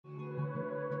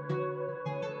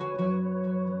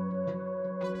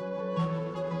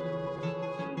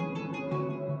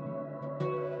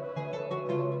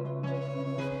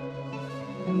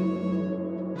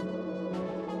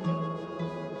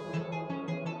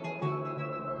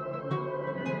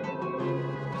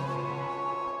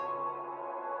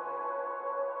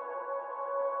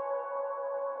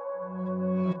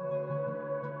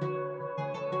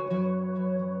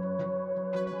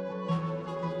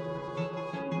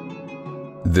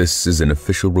This is an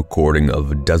official recording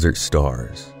of Desert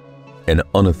Stars, an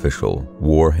unofficial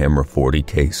Warhammer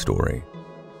 40k story,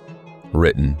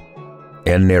 written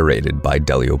and narrated by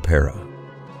Deliopera,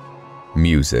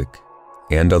 music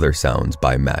and other sounds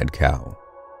by Mad Cow.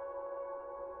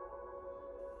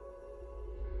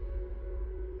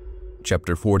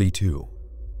 Chapter 42.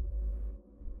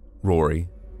 Rory,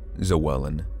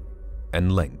 Zoellen,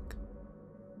 and Link.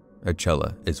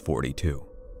 Achela is 42.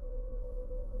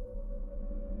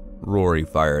 Rory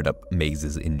fired up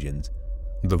Maze's engines.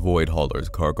 The Void Hauler's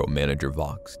cargo manager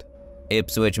voxed.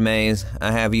 Ipswich Maze,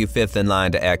 I have you fifth in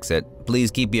line to exit. Please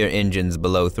keep your engines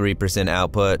below 3%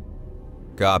 output.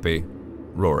 Copy,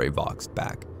 Rory voxed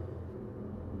back.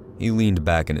 He leaned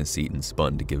back in his seat and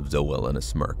spun to give Zoellen a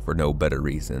smirk for no better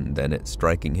reason than it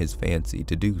striking his fancy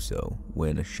to do so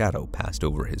when a shadow passed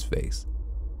over his face.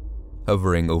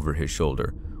 Hovering over his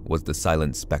shoulder was the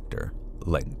silent specter,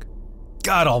 Link.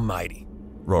 God almighty!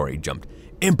 Rory jumped.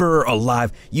 Emperor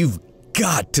alive, you've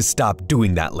got to stop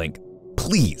doing that, Link.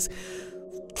 Please.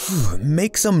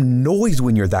 Make some noise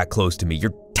when you're that close to me.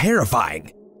 You're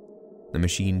terrifying. The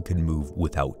machine could move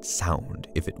without sound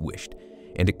if it wished,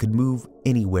 and it could move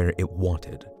anywhere it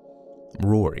wanted.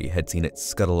 Rory had seen it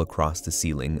scuttle across the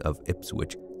ceiling of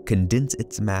Ipswich, condense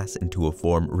its mass into a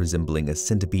form resembling a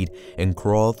centipede, and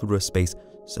crawl through a space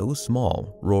so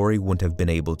small Rory wouldn't have been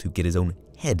able to get his own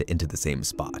head into the same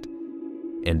spot.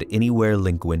 And anywhere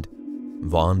Link went,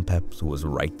 Von Peps was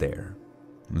right there.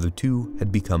 The two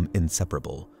had become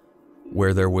inseparable.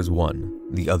 Where there was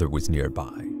one, the other was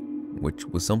nearby, which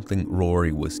was something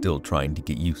Rory was still trying to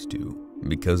get used to,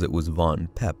 because it was Von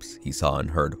Peps he saw and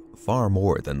heard far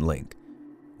more than Link,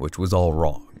 which was all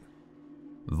wrong.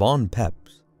 Von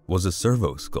Peps was a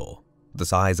servo skull, the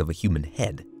size of a human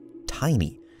head,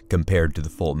 tiny compared to the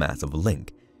full mass of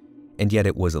Link, and yet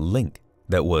it was a Link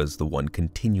that was the one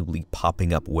continually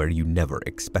popping up where you never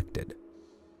expected.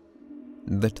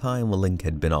 The time Link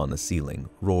had been on the ceiling,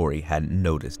 Rory hadn't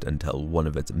noticed until one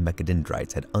of its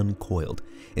mechadendrites had uncoiled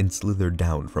and slithered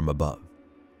down from above.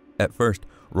 At first,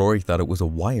 Rory thought it was a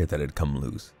wire that had come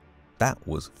loose. That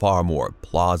was far more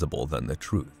plausible than the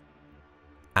truth.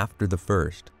 After the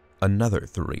first, another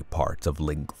 3 parts of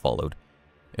Link followed,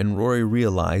 and Rory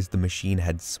realized the machine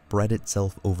had spread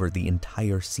itself over the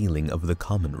entire ceiling of the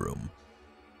common room.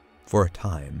 For a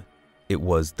time, it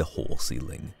was the whole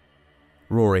ceiling.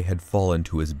 Rory had fallen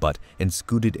to his butt and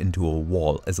scooted into a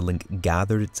wall as Link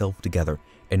gathered itself together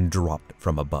and dropped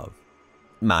from above.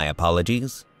 My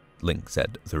apologies, Link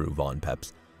said through Von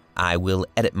Peps. I will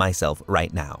edit myself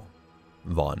right now.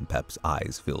 Von Peps'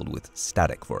 eyes filled with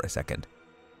static for a second,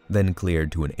 then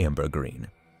cleared to an amber green.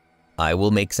 I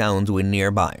will make sounds when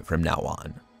nearby from now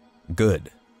on.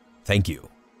 Good. Thank you.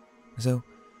 So,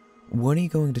 when are you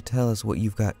going to tell us what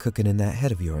you've got cooking in that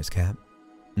head of yours, Cap?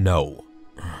 No,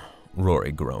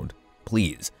 Rory groaned.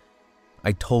 Please.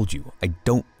 I told you, I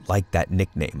don't like that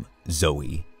nickname,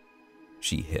 Zoe.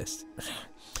 She hissed.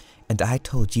 And I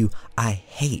told you I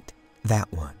hate that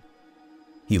one.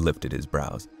 He lifted his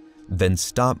brows. Then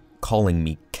stop calling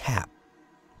me Cap.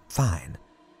 Fine.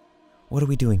 What are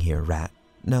we doing here, rat?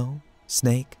 No?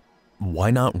 Snake?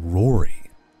 Why not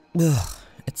Rory? Ugh,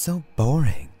 it's so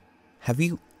boring. Have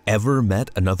you ever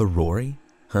met another Rory?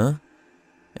 Huh?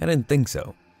 I didn't think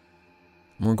so.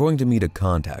 We're going to meet a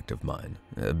contact of mine.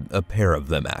 A pair of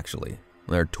them, actually.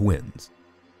 They're twins.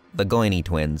 The Goini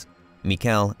twins,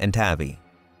 Mikkel and Tavi.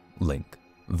 Link,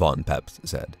 Von Peps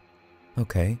said.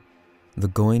 Okay. The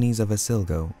Goinies of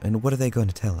Asilgo, and what are they going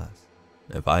to tell us?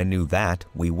 If I knew that,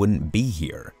 we wouldn't be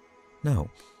here.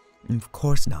 No, of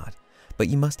course not. But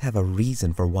you must have a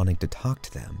reason for wanting to talk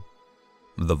to them.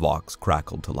 The Vox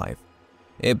crackled to life.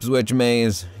 Ipswich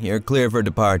Maze, you're clear for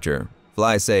departure.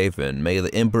 Fly safe, and may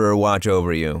the Emperor watch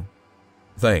over you.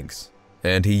 Thanks,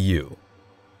 and he you.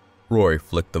 Rory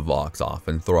flicked the Vox off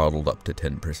and throttled up to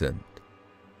 10%.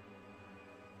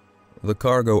 The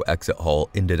cargo exit hall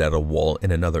ended at a wall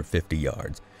in another 50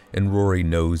 yards, and Rory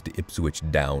nosed Ipswich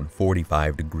down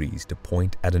 45 degrees to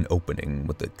point at an opening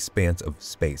with the expanse of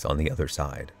space on the other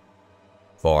side.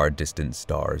 Far distant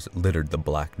stars littered the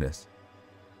blackness.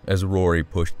 As Rory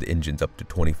pushed the engines up to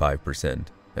 25%,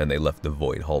 and they left the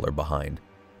Void Hauler behind,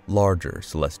 larger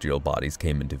celestial bodies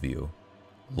came into view.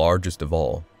 Largest of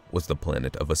all was the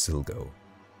planet of Asilgo.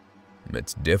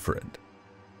 It's different.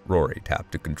 Rory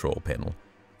tapped a control panel,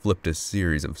 flipped a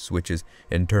series of switches,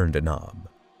 and turned a knob.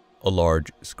 A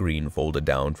large screen folded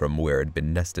down from where it had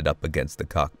been nested up against the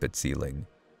cockpit ceiling.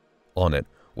 On it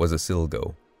was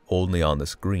Asilgo. Only on the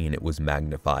screen it was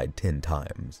magnified 10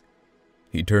 times.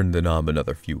 He turned the knob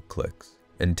another few clicks,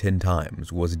 and 10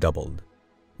 times was doubled.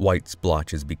 White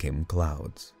splotches became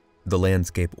clouds. The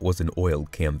landscape was an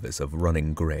oiled canvas of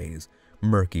running grays,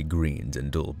 murky greens,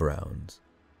 and dull browns.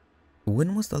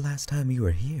 When was the last time you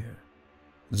were here?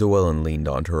 Zoellen leaned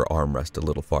onto her armrest a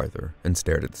little farther and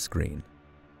stared at the screen.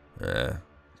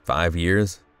 5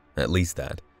 years? At least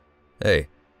that. Hey,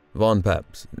 Von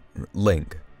Peps,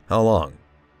 Link, how long?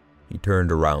 He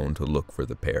turned around to look for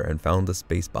the pair and found the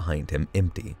space behind him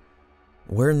empty.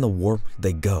 Where in the warp did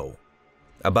they go?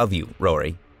 Above you,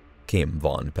 Rory, came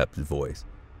Von Pep's voice,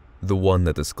 the one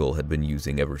that the skull had been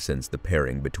using ever since the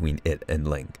pairing between it and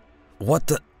Link. What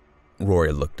the?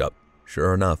 Rory looked up.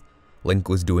 Sure enough, Link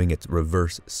was doing its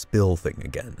reverse spill thing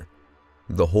again.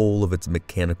 The whole of its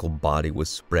mechanical body was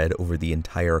spread over the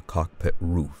entire cockpit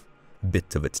roof.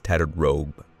 Bits of its tattered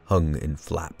robe hung in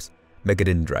flaps.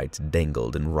 Megadendrites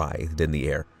dangled and writhed in the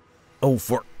air. Oh,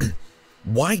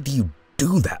 why do you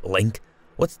do that, Link?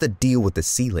 What's the deal with the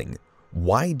ceiling?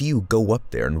 Why do you go up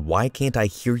there, and why can't I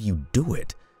hear you do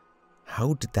it?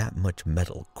 How did that much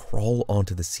metal crawl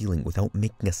onto the ceiling without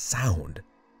making a sound?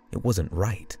 It wasn't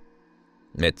right.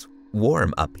 It's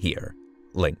warm up here,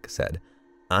 Link said.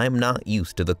 I'm not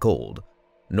used to the cold.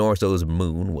 Norso's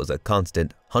moon was a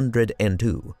constant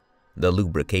 102. The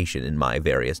lubrication in my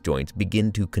various joints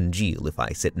begin to congeal if I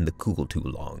sit in the cool too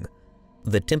long.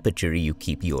 The temperature you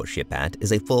keep your ship at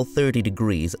is a full 30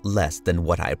 degrees less than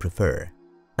what I prefer.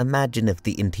 Imagine if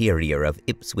the interior of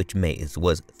Ipswich Maze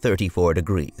was 34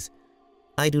 degrees.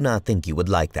 I do not think you would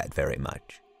like that very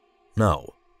much. No,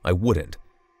 I wouldn't.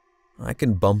 I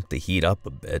can bump the heat up a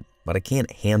bit, but I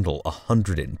can't handle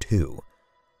 102.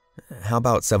 How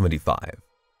about 75?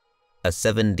 A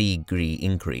 7-degree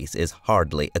increase is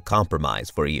hardly a compromise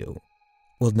for you.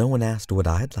 Well, no one asked what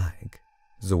I'd like.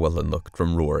 Zoellen looked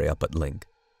from Rory up at Link.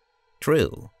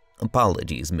 True.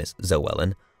 Apologies, Miss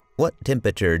Zoellen. What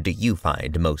temperature do you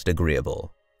find most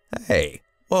agreeable? Hey,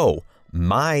 whoa,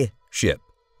 my ship.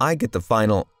 I get the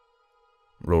final...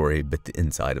 Rory bit the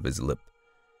inside of his lip.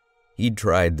 He'd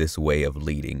tried this way of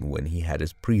leading when he had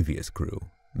his previous crew,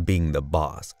 being the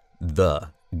boss, the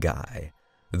guy.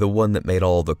 The one that made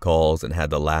all the calls and had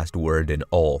the last word in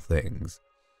all things.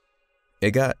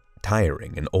 It got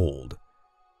tiring and old.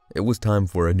 It was time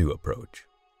for a new approach.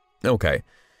 Okay.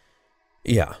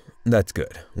 Yeah, that's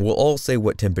good. We'll all say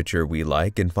what temperature we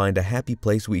like and find a happy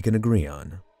place we can agree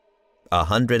on.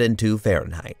 102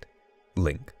 Fahrenheit,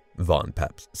 Link, Von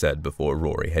Peps said before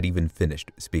Rory had even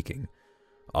finished speaking.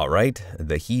 All right,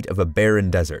 the heat of a barren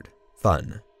desert.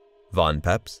 Fun. Von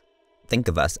Peps? Think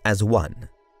of us as one.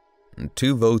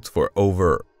 2 votes for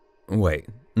over... Wait,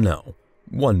 no.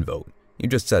 1 vote. You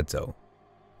just said so.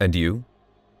 And you?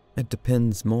 It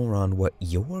depends more on what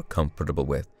you're comfortable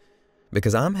with.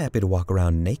 Because I'm happy to walk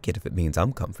around naked if it means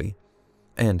I'm comfy.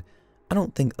 And I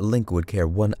don't think Link would care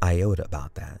 1 iota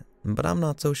about that. But I'm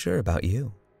not so sure about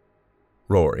you.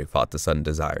 Rory fought the sudden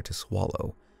desire to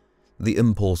swallow. The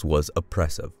impulse was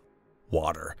oppressive.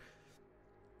 Water.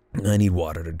 I need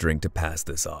water to drink to pass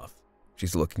this off.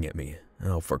 She's looking at me.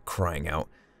 Oh, for crying out.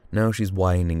 Now she's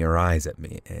widening her eyes at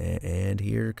me. And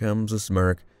here comes a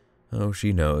smirk. Oh,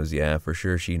 she knows. Yeah, for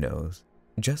sure she knows.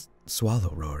 Just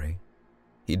swallow, Rory.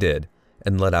 He did,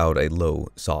 and let out a low,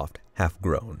 soft,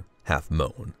 half-groan,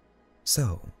 half-moan.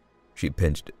 So, she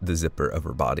pinched the zipper of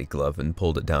her body glove and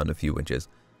pulled it down a few inches.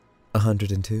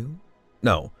 102?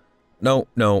 No.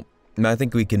 I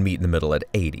think we can meet in the middle at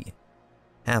 80.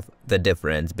 Half the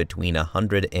difference between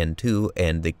 102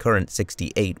 and the current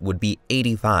 68 would be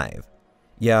 85.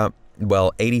 Yeah,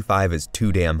 well, 85 is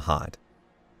too damn hot.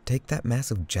 Take that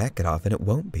massive jacket off and it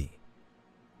won't be.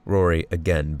 Rory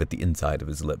again bit the inside of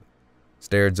his lip,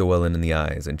 stared Zoellen in the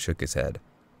eyes and shook his head.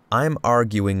 I'm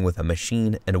arguing with a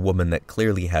machine and a woman that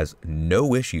clearly has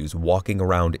no issues walking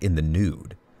around in the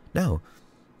nude. No,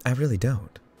 I really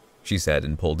don't, she said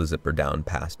and pulled the zipper down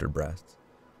past her breasts.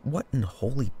 What in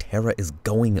holy terra is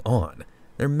going on?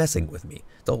 They're messing with me.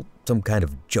 It's all some kind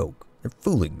of joke. They're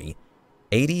fooling me.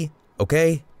 80?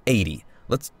 Okay, 80.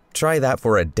 Let's try that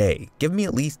for a day. Give me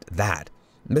at least that.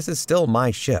 This is still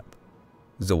my ship.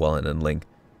 Zoellen and Link,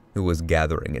 who was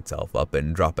gathering itself up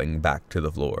and dropping back to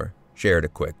the floor, shared a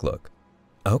quick look.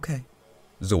 Okay.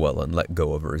 Zoellen let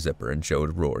go of her zipper and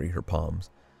showed Rory her palms.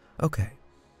 Okay,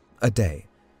 a day.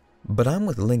 But I'm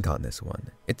with Link on this one.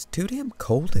 It's too damn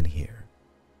cold in here.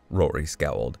 Rory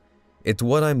scowled. It's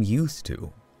what I'm used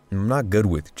to. I'm not good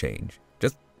with change.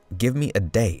 Just give me a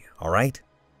day, all right?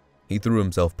 He threw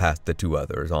himself past the 2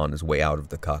 others on his way out of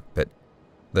the cockpit,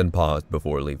 then paused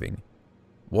before leaving.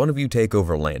 One of you take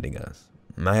over landing us.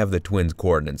 I have the twins'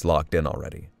 coordinates locked in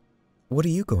already. What are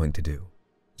you going to do?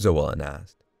 Zoellen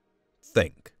asked.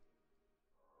 Think.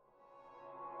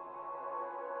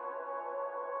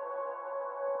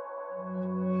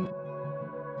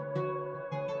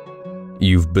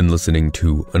 You've been listening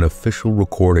to an official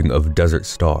recording of Desert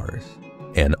Stars,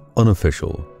 an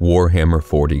unofficial Warhammer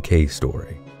 40k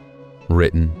story,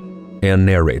 written and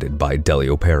narrated by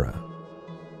Deliopera.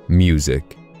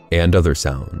 Music and other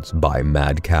sounds by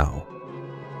Mad Cow.